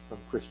from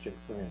Christian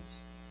friends.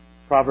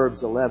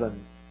 Proverbs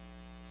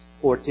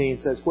 11:14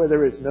 says, "Where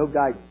there is no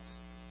guidance,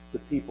 the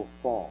people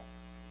fall.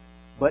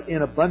 But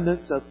in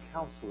abundance of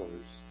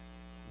counselors,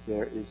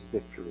 there is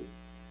victory."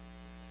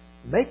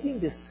 Making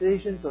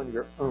decisions on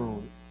your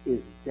own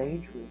is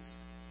dangerous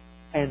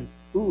and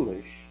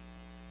foolish,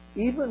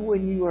 even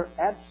when you are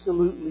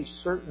absolutely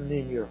certain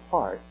in your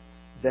heart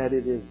that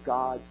it is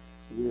God's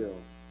will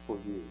for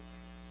you.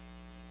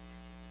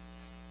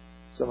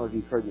 Some of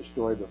you have heard the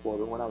story before,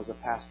 but when I was a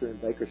pastor in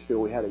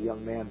Bakersfield, we had a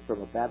young man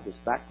from a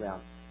Baptist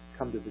background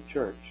come to the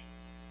church.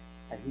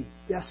 And he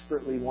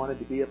desperately wanted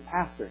to be a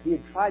pastor. He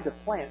had tried to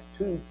plant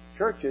 2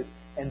 churches,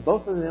 and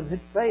both of them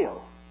had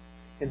failed.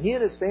 And he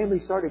and his family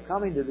started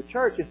coming to the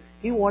church, and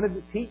he wanted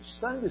to teach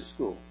Sunday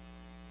school.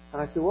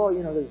 And I said, "Well,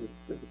 there's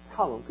a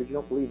problem because you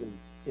don't believe in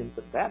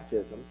infant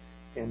baptism,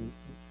 and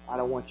I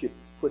don't want you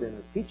put in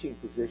a teaching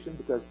position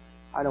because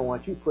I don't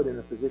want you put in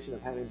a position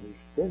of having to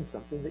defend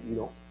something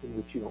in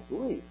which you don't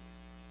believe.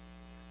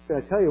 So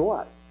I tell you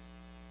what,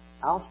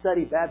 I'll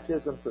study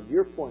baptism from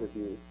your point of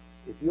view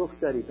if you'll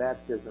study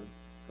baptism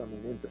from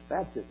an infant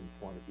baptism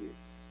point of view."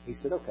 He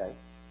said, "Okay."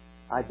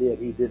 I did.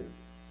 He didn't.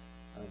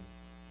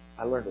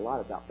 I learned a lot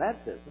about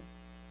baptism.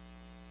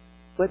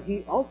 But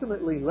he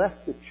ultimately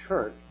left the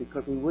church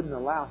because we wouldn't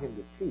allow him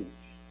to teach.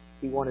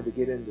 He wanted to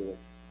get into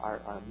our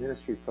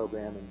ministry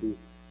program and be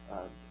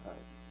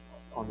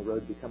on the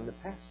road to becoming a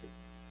pastor.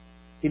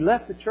 He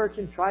left the church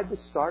and tried to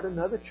start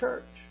another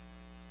church.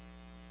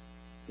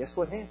 Guess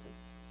what happened?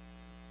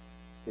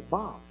 It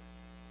bombed.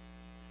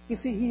 You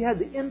see, he had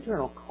the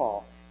internal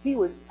call. He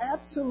was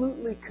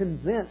absolutely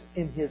convinced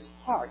in his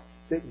heart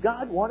that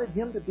God wanted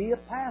him to be a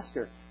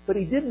pastor. But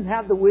he didn't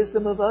have the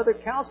wisdom of other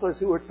counselors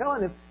who were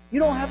telling him, "You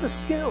don't have the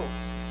skills."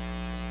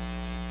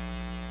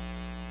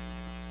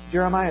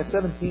 Jeremiah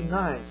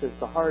 17:9 says,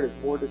 "The heart is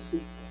more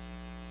deceitful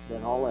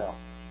than all else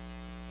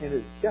and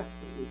is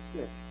desperately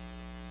sick.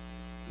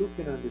 Who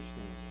can understand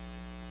it?"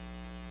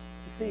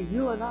 You see,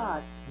 you and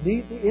I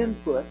need the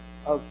input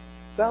of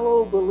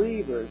fellow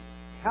believers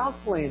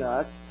counseling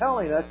us,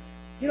 telling us,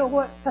 "You know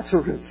what? That's a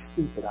really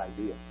stupid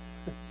idea."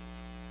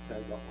 I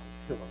don't want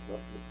to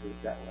do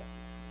it that way.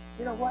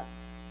 You know what?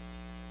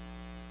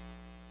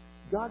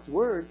 God's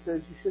Word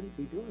says you shouldn't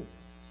be doing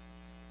this.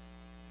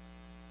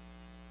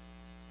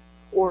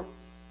 Or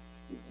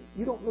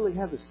you don't really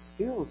have the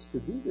skills to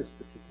do this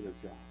particular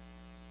job.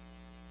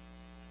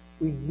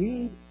 We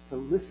need to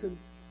listen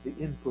to the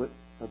input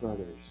of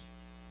others.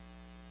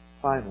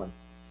 Finally,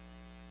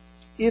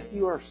 if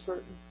you are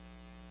certain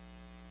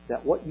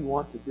that what you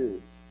want to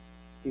do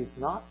is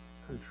not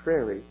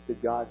contrary to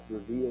God's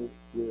revealed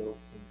will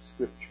in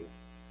Scripture,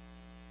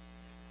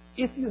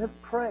 if you have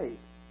prayed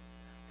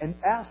and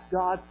asked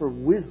God for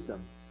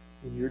wisdom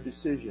in your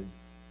decision,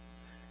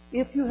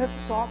 if you have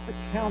sought the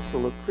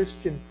counsel of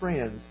Christian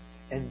friends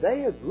and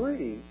they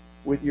agree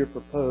with your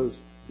proposed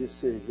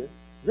decision,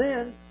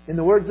 then, in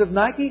the words of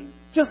Nike,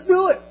 just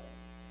do it.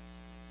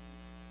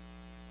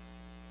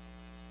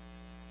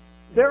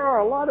 There are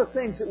a lot of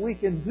things that we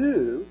can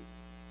do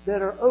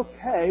that are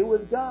okay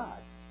with God.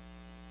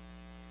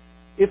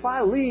 If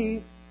I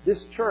leave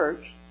this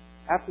church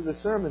after the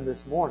sermon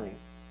this morning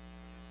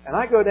and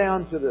I go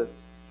down to the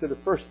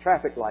first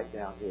traffic light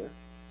down here,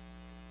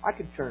 I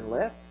can turn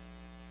left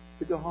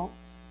to go home,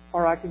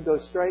 or I can go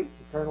straight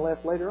and turn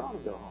left later on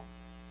and go home.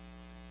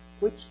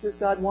 Which does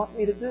God want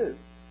me to do?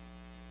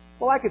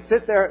 Well, I could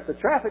sit there at the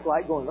traffic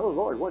light going, "Oh,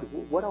 Lord, what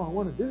do I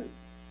want to do?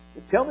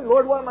 Tell me,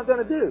 Lord, what am I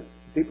going to do?"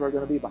 People are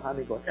going to be behind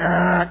me going,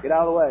 "Get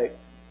out of the way.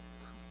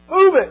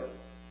 Move it."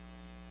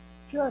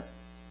 Just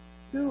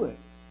do it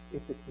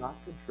if it's not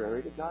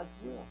contrary to God's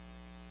will.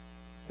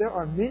 There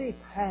are many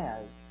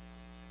paths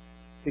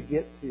to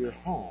get to your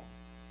home.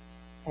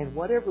 And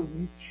whatever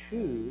you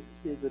choose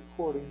is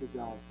according to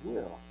God's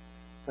will.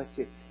 But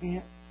you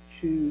can't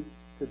choose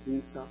to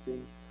do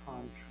something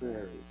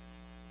contrary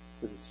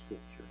to the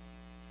Scripture.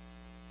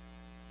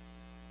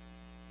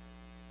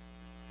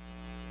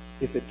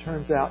 If it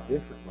turns out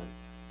differently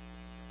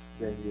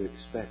than you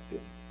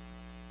expected.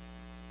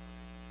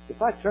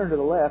 If I turn to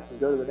the left and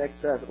go to the next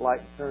traffic light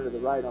and turn to the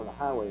right on the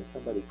highway and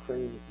somebody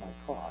creams my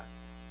car,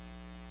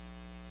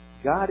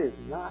 God is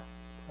not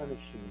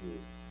punishing you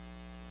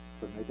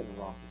for making the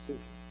wrong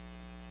decision?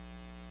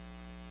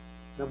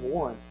 Number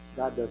one,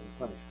 God doesn't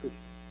punish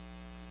Christians.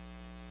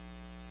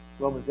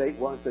 Romans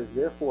 8:1 says,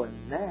 "Therefore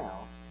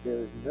now there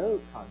is no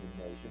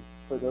condemnation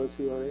for those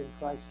who are in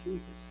Christ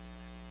Jesus."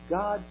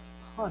 God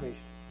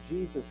punished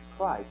Jesus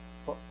Christ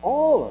for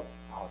all of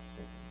our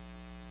sins.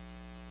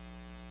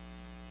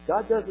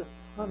 God doesn't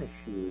punish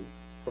you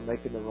for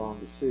making the wrong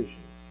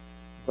decision,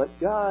 but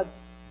God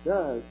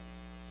does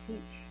teach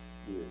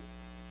you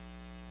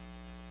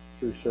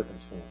through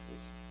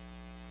circumstances.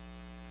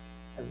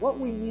 And what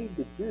we need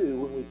to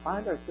do when we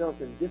find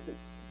ourselves in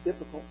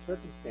difficult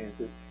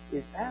circumstances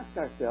is ask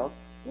ourselves,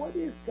 what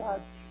is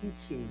God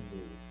teaching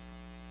me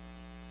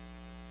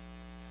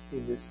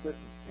in this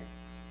circumstance?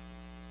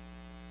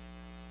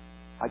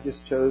 I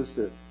just chose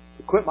to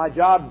quit my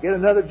job and get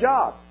another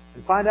job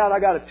and find out I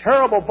got a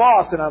terrible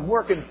boss and I'm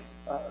working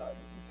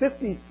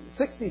 50,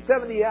 60,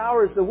 70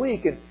 hours a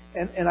week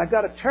and I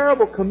got a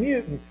terrible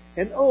commute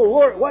and oh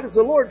Lord, what is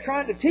the Lord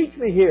trying to teach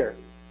me here?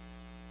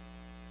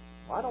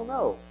 Well, I don't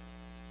know.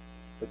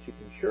 But you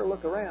can sure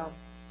look around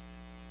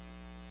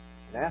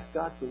and ask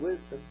God for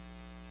wisdom.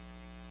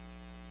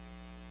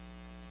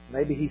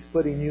 Maybe He's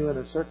putting you in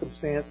a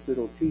circumstance that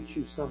will teach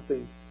you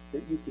something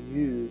that you can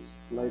use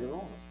later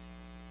on.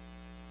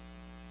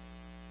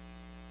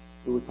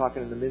 We were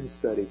talking in the men's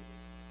study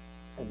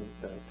and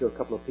to a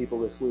couple of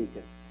people this week,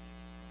 and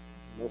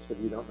most of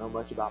you don't know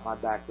much about my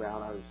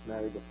background. I was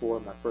married before.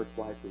 My first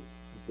wife was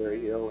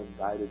very ill and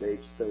died at age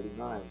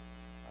 39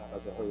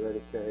 of a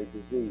hereditary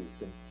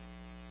disease, and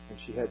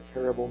she had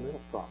terrible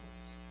mental problems.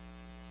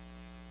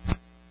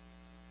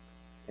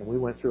 And we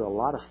went through a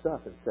lot of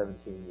stuff in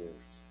 17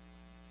 years.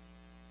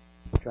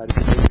 I tried to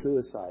commit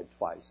suicide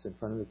twice in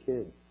front of the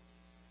kids.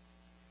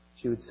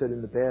 She would sit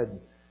in the bed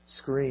and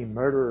scream,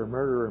 "Murderer,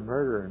 murderer,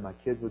 murderer," and my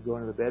kids would go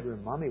into the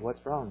bedroom, "Mommy,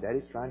 what's wrong?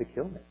 Daddy's trying to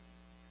kill me."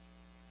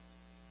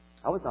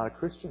 I was not a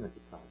Christian at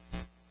the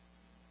time.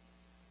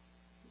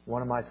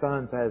 One of my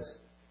sons has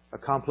a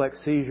complex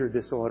seizure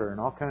disorder and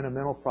all kind of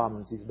mental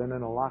problems. He's been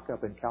in a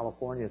lockup in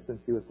California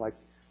since he was like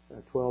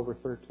 12 or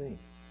 13.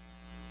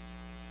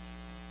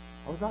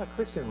 I was not a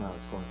Christian when I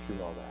was going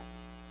through all that.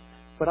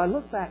 But I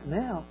look back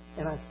now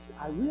and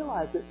I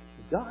realize that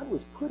God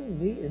was putting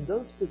me in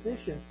those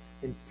positions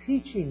and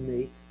teaching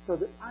me so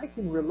that I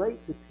can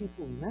relate to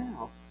people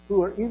now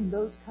who are in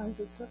those kinds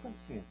of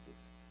circumstances.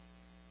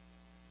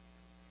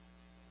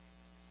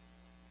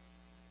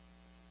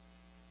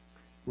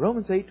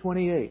 Romans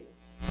 8:28.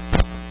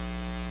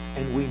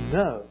 And we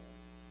know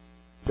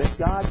that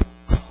God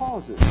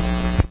causes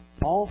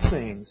all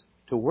things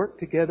to work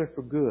together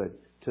for good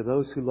to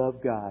those who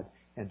love God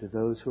and to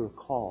those who are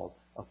called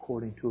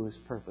according to His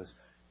purpose.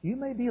 You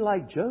may be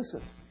like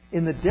Joseph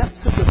in the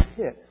depths of the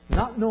pit,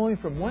 not knowing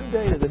from one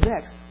day to the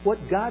next what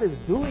God is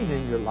doing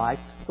in your life,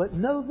 but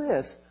know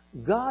this,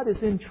 God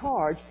is in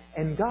charge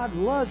and God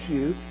loves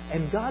you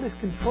and God is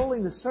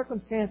controlling the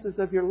circumstances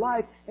of your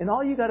life, and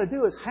all you got to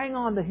do is hang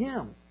on to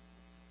Him.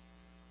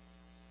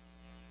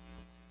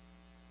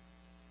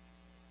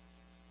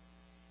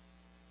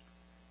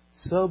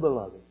 So,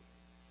 beloved,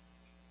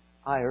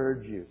 I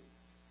urge you,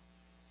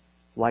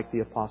 like the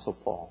Apostle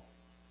Paul,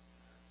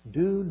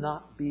 do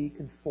not be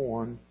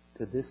conformed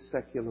to this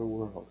secular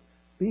world.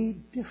 Be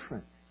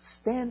different.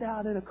 Stand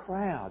out in a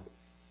crowd.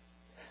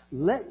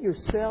 Let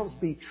yourselves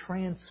be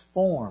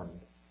transformed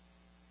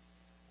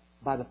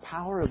by the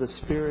power of the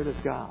Spirit of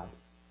God,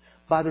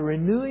 by the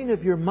renewing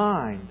of your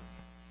mind,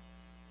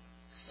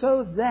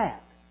 so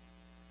that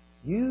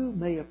you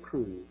may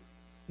approve,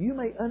 you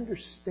may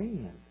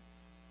understand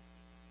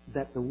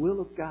that the will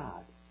of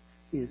God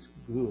is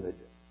good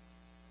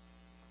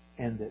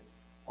and that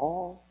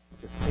all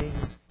the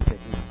things that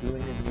He's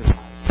doing in your life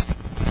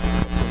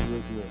are for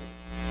your good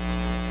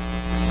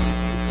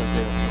because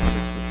they are